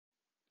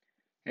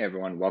Hey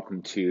everyone,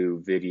 welcome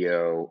to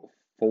video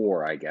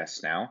 4, I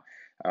guess now,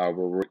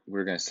 where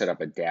we're going to set up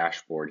a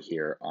dashboard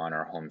here on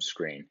our home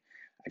screen.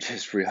 I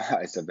just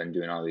realized I've been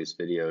doing all these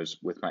videos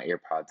with my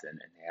AirPods in and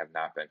they have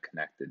not been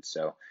connected.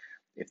 So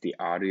if the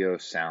audio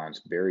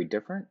sounds very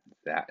different,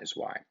 that is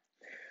why.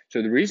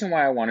 So the reason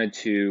why I wanted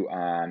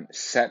to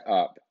set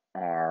up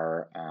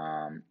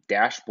our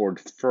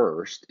dashboard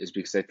first is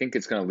because I think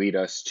it's going to lead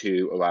us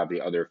to a lot of the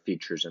other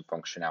features and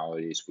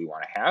functionalities we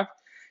want to have,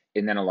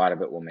 and then a lot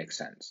of it will make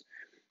sense.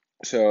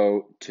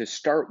 So to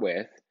start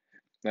with,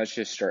 let's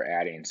just start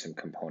adding some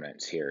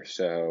components here.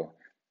 So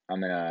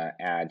I'm going to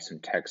add some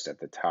text at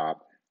the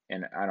top,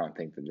 and I don't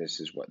think that this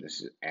is what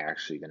this is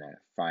actually going to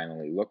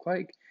finally look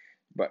like,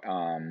 but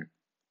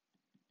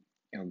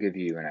it'll give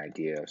you an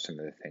idea of some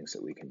of the things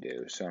that we can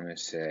do. So I'm going to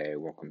say,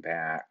 welcome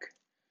back.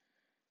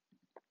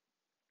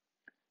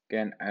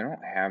 Again, I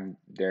don't have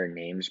their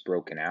names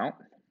broken out,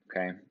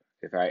 okay?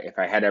 If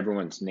I had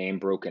everyone's name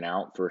broken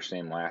out, first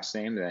name, last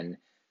name, then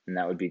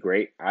that would be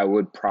great. I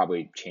would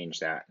probably change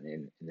that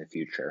in the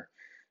future,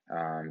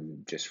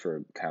 just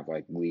for kind of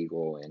like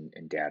legal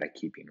and data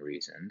keeping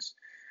reasons,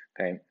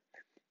 okay?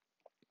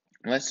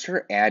 Let's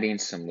start adding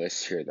some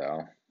lists here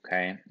though,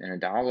 okay?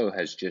 And Adalo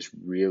has just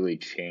really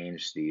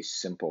changed these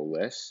simple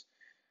lists,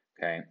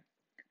 okay?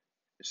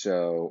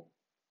 So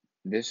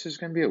this is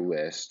going to be a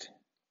list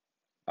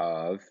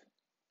of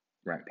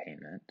rent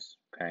payments,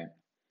 okay?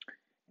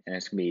 And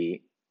it's going to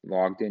be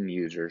logged in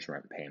users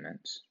rent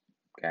payments,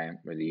 okay,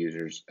 where the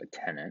user's a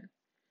tenant.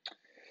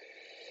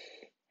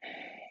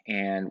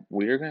 And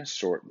we're going to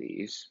sort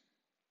these.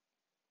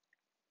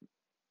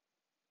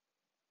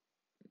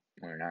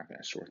 We're not going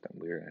to sort them.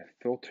 We're going to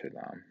filter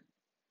them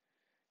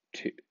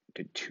to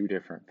two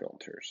different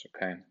filters,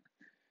 okay?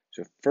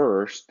 So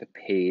first, the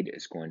paid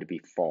is going to be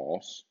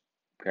false,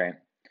 okay?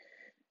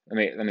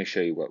 Let me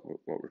show you what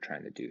we're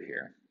trying to do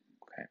here,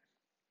 okay?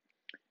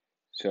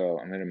 So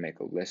I'm going to make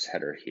a list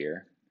header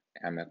here.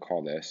 I'm going to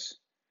call this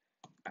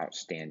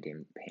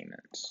outstanding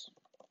payments,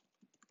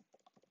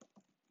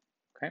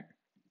 okay?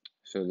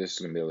 So this is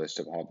going to be a list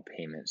of all the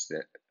payments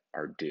that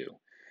are due.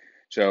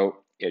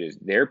 So it is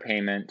their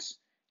payments,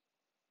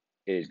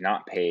 it is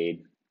not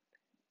paid,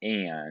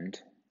 and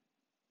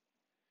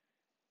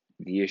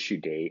the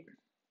issue date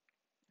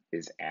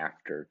is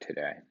after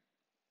today.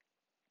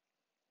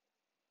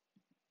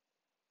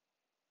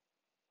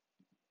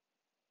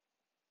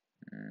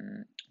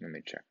 Let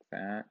me check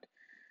that,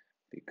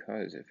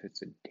 because if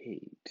it's a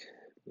date,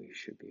 we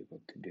should be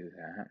able to do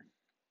that.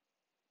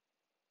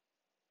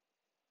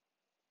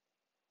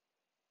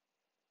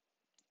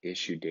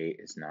 Issue date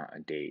is not a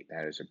date.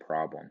 That is a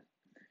problem.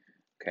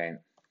 Okay.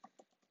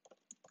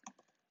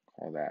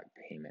 Call that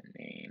payment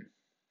name.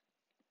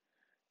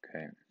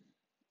 Okay.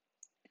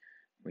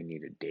 We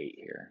need a date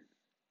here.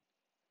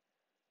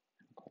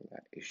 Call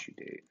that issue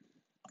date.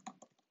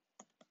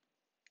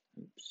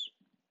 Oops.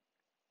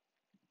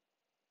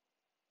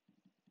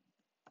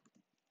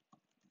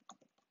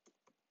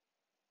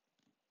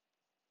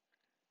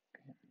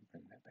 Okay,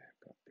 bring that back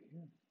up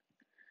here.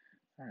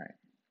 All right.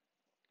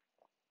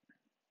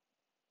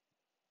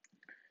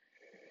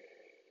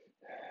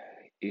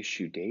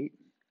 Issue date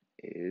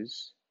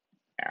is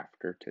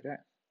after today.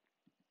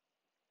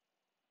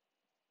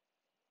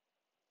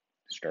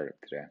 Start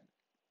of today.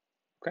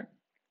 Okay.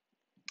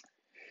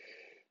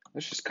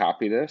 Let's just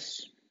copy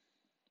this.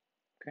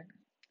 Okay.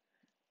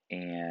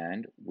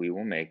 And we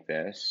will make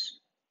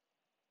this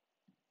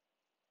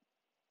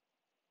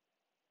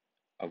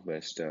a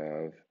list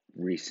of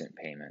recent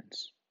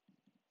payments.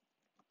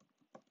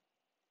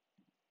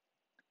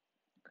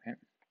 Okay.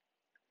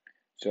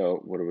 So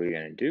what are we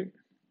going to do?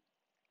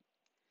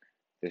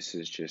 This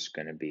is just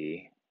going to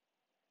be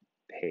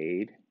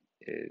paid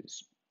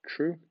is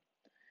true.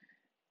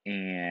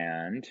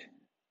 And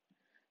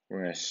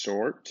we're going to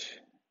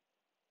sort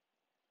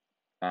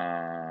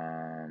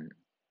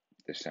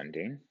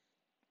descending.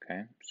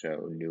 Okay,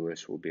 so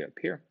newest will be up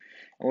here.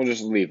 And we'll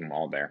just leave them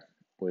all there.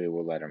 We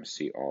will let them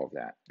see all of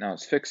that. Now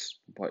let's fix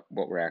what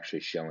we're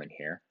actually showing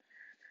here.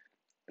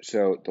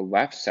 So the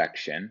left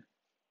section,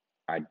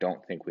 I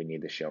don't think we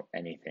need to show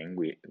anything.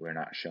 We're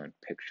not showing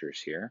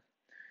pictures here.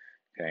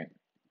 Okay.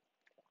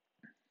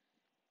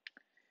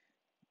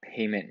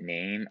 Payment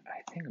name,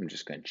 I think I'm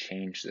just going to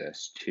change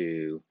this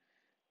to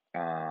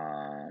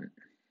the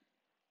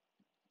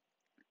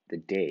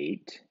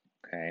date.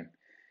 Okay.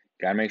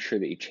 Got to make sure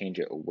that you change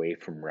it away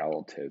from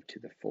relative to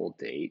the full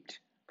date.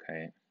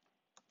 Okay.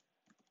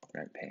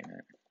 Rent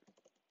payment.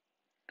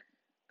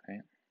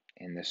 Okay.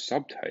 And the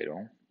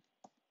subtitle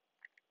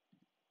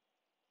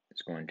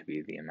is going to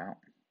be the amount.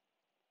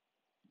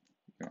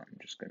 No, I'm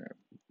just going to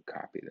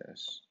copy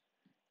this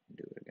and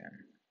do it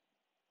again.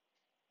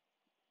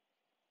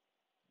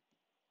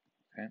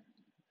 Okay.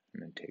 I'm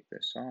going to take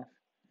this off.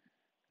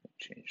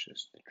 Change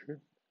this to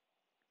true.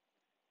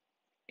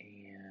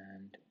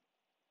 And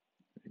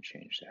I'm going to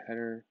change the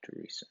header to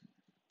recent.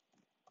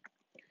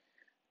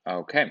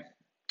 Okay.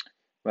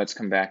 Let's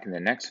come back in the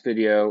next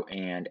video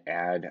and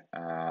add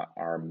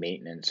our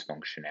maintenance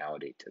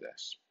functionality to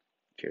this.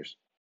 Cheers.